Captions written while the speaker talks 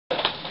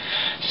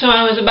So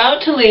I was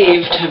about to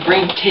leave to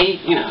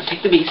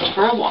take the beast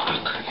for a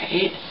walk,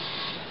 right?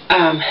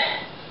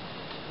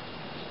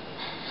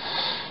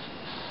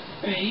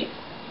 Right?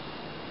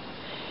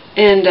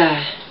 And,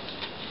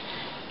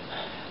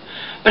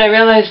 but I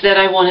realized that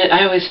I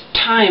always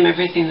time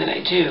everything that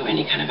I do,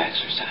 any kind of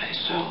exercise,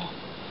 so,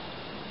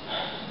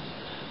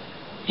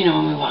 you know,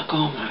 when we walk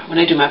home, when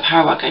I do my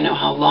power walk, I know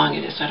how long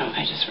it is, so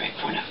I just write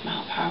 4.5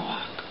 mile power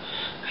walk.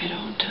 I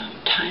don't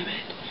time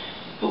it.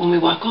 But when we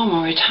walk home,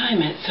 we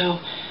time it, so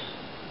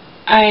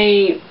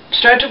I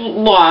start to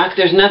walk,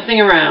 there's nothing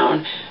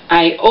around,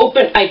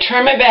 I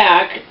turn my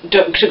back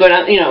to go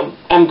down, you know,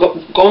 I'm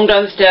going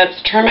down the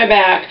steps, turn my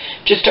back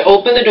just to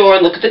open the door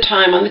and look at the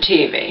time on the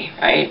TV,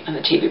 right, on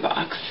the TV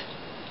box.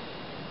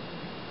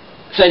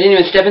 So I didn't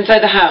even step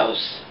inside the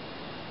house.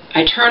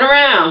 I turn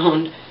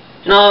around,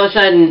 and all of a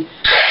sudden,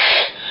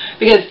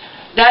 because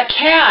that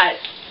cat,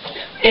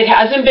 it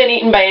hasn't been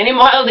eaten by any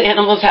wild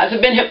animals,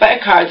 hasn't been hit by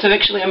a car, it's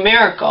actually a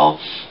miracle.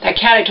 That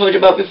cat I told you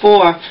about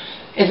before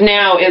is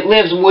now, it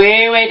lives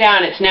way, way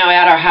down, it's now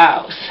at our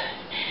house.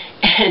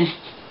 And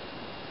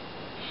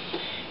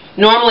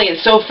normally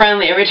it's so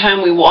friendly, every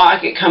time we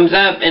walk it comes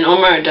up, and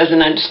Omar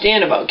doesn't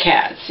understand about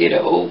cats. You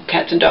know,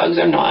 cats and dogs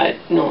are not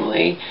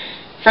normally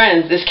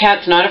friends. This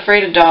cat's not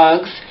afraid of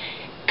dogs,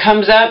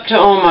 comes up to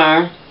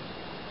Omar,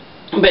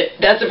 but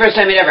that's the first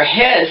time it ever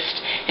hissed,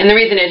 and the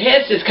reason it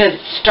hissed is because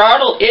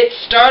it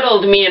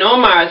startled me and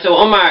Omar, so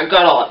Omar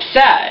got all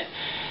upset,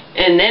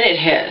 and then it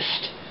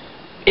hissed.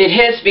 It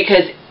hissed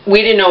because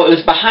we didn't know it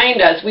was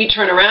behind us. We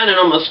turn around and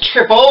almost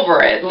trip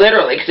over it,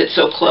 literally, because it's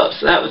so close.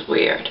 So that was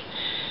weird.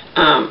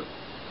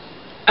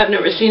 I've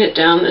never seen it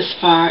down this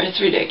far.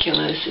 It's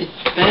ridiculous.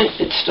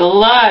 It's still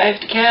alive.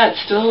 The cat's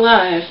still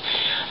alive.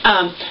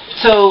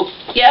 So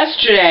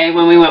yesterday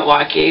when we went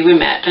walking, we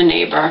met a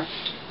neighbor.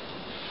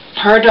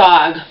 Her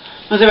dog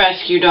was a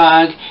rescue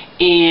dog,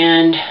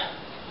 and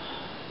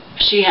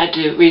she had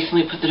to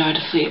recently put the dog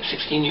to sleep,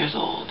 16 years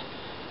old.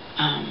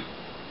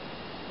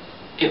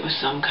 It was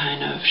some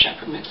kind of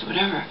shepherd mix or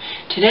whatever.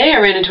 Today I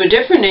ran into a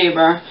different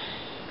neighbor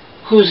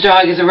whose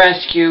dog is a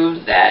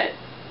rescue that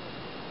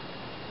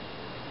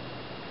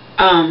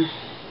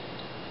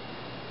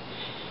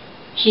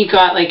he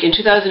got like in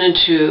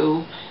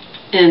 2002,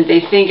 and they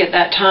think at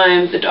that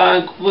time the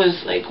dog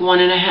was like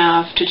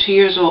 1.5 to 2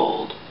 years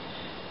old.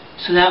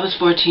 So that was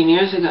 14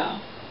 years ago.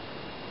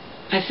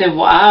 I said,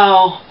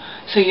 wow,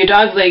 so your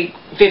dog's like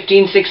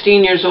 15,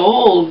 16 years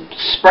old,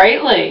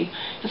 sprightly.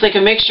 It's like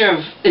a mixture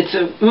of, it's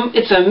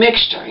a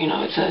mixture, you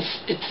know, it's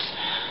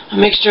a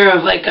mixture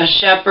of like a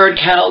shepherd,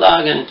 cattle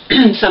dog,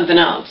 and something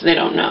else. They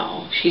don't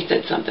know. She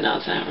said something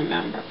else, I don't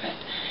remember, but,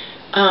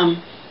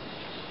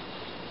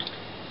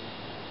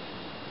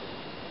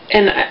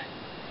 and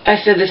I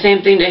said the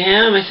same thing to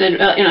him. I said,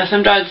 well, you know,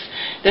 some dogs,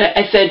 that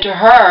I said to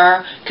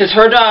her, because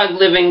her dog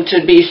living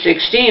to be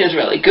 16 is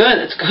really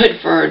good. That's good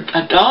for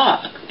a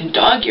dog. In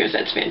dog years,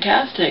 that's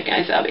fantastic.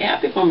 I said, I'll be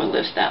happy for him to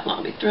live that long.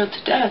 I'll be thrilled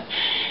to death.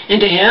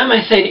 And to him,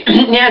 I said,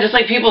 yeah, just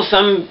like people,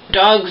 some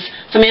dogs,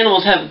 some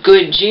animals have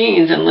good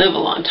genes and live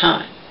a long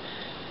time.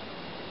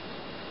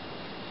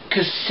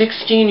 Because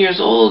 16 years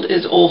old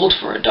is old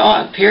for a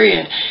dog,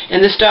 period.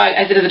 And this dog,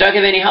 I said, does the dog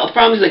have any health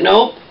problems? He's like,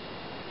 nope,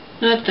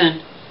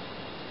 nothing.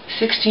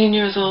 16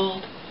 years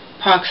old,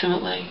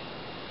 approximately.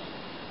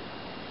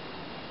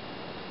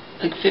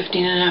 Like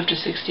 15.5 to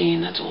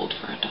 16, that's old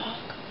for a dog.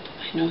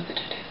 I know that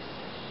it is.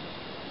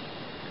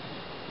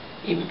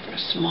 Even for a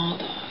small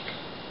dog.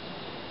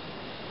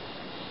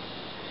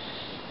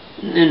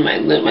 And then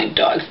my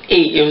dog's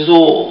 8 years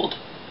old.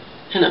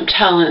 And I'm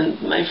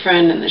telling my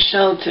friend in the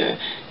shelter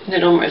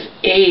that Omar's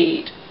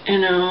 8, you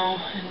know,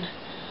 and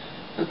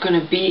we're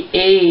going to be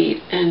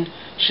 8. And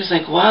she's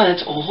like, wow,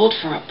 that's old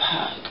for a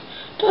pug.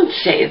 Don't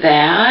say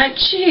that.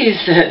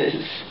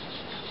 Jesus.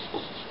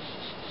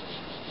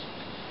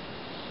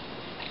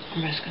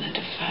 Omar's going to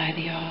defy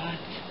the odds.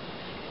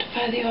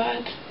 Defy the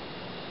odds.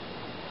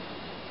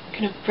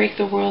 Going to break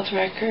the world's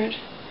record.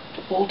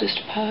 The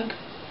oldest pug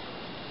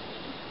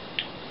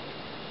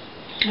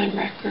on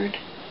record.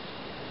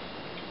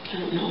 I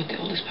don't know what the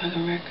oldest pug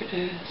on record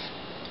is.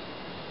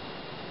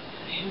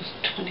 He was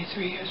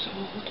 23 years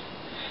old.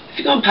 If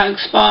you go on Pug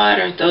Spot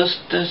or those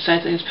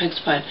sites like Pug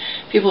Spot,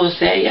 people will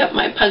say, yep,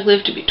 my pug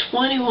lived to be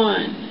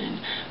 21, and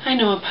I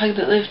know a pug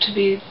that lived to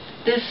be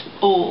this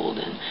old,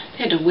 and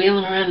they had to wheel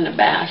him around in a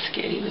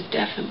basket. He was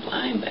deaf and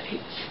blind, but he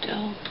was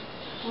still,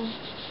 oh.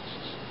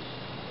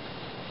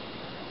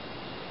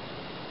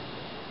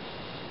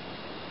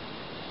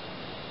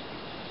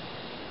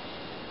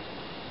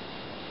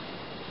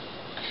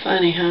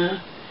 Funny, huh?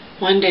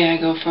 One day I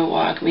go for a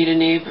walk, meet a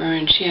neighbor,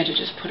 and she had to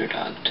just put her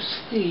dog to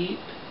sleep.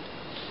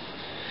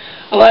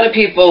 A lot of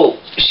people,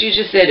 she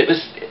just said it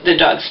was the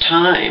dog's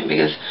time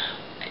because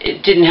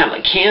it didn't have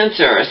like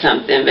cancer or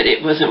something, but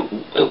it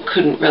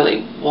couldn't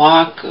really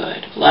walk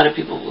good. A lot of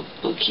people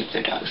will keep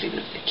their dogs even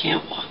if they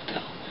can't walk.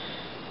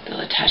 They'll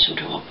attach them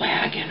to a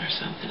wagon or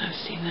something. I've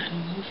seen that in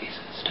movies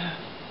and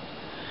stuff.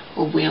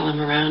 Or wheel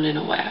them around in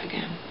a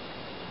wagon.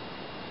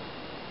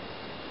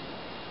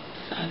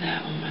 Saw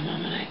that when my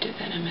mom and I did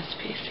that in must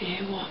be, see,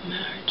 I want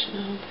marriage, you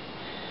know.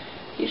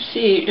 You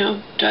see, you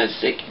know, dogs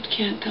sick, you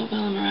can't, they'll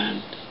wheel him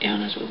around,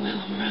 owners will wheel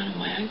him around in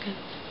wagons.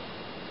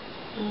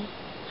 You know.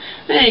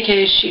 In any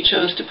case, she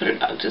chose to put her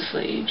dog to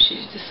sleep.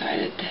 She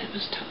decided that it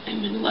was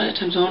time, and a lot of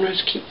times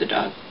owners keep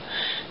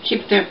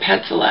their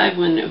pets alive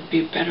when it would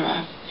be better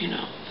off, you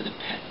know, for the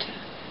pet to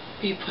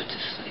be put to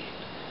sleep.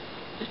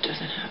 It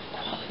doesn't have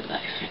quality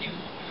life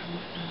anymore and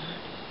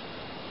whatnot.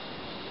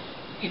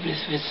 Even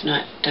if it's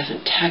not,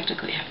 doesn't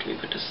technically have to be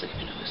put to sleep,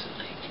 you know, isn't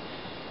like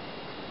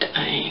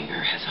dying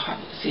or has a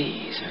horrible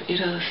disease or, you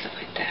know, stuff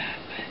like that.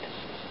 But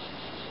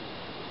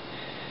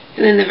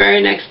and then the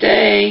very next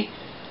day,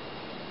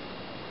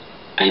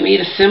 I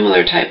meet a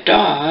similar type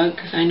dog,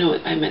 because I know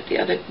I met the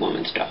other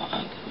woman's dog.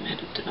 I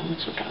met a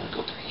woman's dog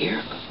over a year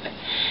ago. But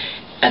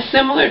a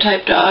similar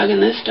type dog,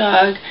 and this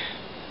dog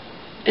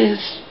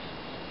is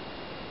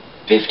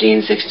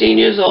 15, 16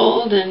 years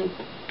old and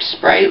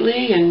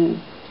sprightly and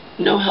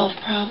no health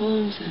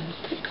problems, and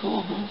pretty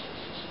cool, huh?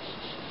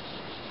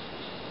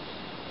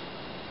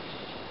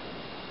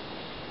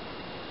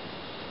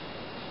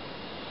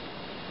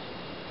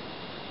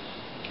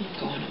 I'm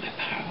going on my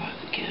power walk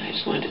again. I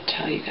just wanted to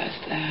tell you guys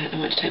that. I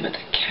wanted to tell you about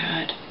the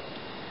cat.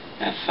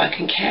 That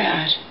fucking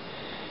cat.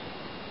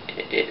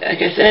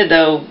 Like I said,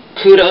 though,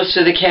 kudos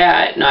to the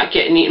cat. Not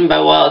getting eaten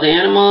by wild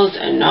animals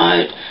and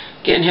not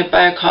getting hit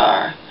by a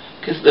car.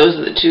 Because those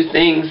are the two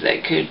things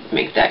that could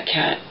make that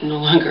cat no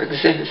longer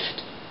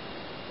exist.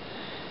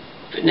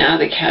 But now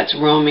the cat's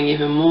roaming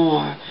even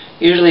more.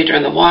 Usually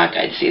during the walk,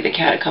 I'd see the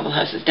cat a couple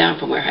houses down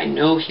from where I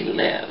know he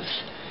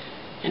lives.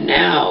 And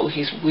now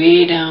he's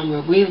way down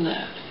where we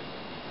live.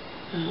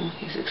 Oh,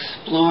 he's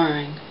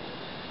exploring.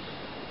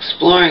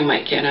 Exploring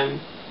might get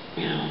him,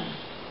 you know,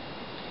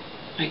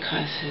 might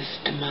cause his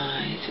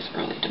demise, his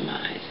early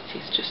demise.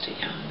 He's just a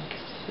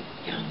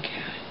young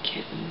cat,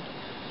 kitten.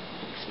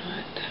 He's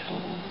not that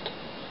old.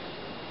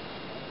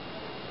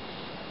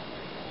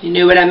 You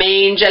know what I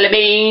mean, Jelly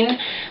Bean?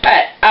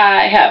 But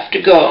I have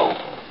to go.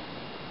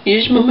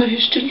 Yes, Mama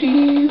has to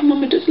leave.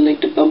 Mama doesn't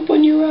like the bump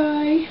on your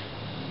eye.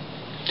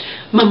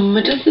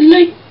 Mama doesn't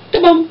like the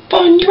bump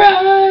on your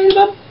eye, the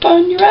bump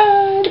on your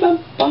eye, the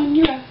bump on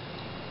your eye.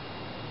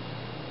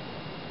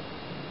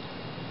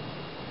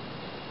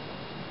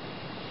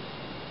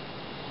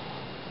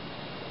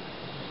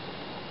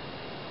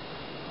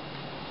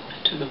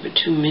 I took over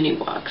 2 mini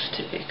walks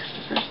today because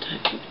the first time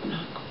he did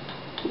not go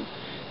poo-poo.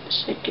 The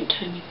second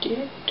time he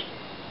did.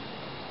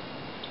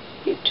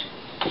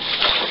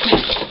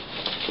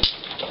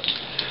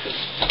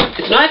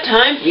 It's not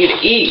time for you to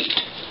eat.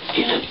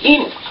 You're not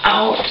eating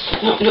out.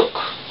 No, look.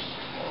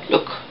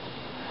 Look.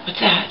 What's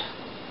that?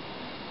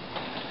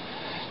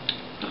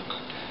 Look.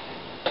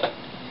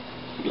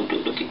 No,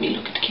 don't look at me.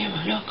 Look at the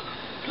camera. Look.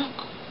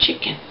 Look.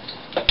 Chicken.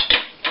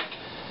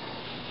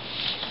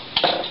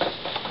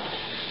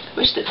 I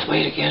wish there's a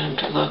way to get him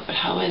to look, but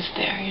how is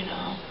there, you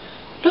know?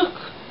 Look.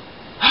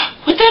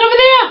 What's that over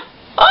there?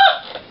 Oh!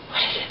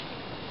 What is it?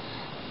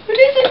 What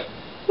is it?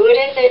 What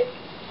is it?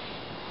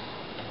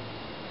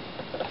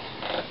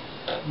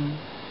 Hmm.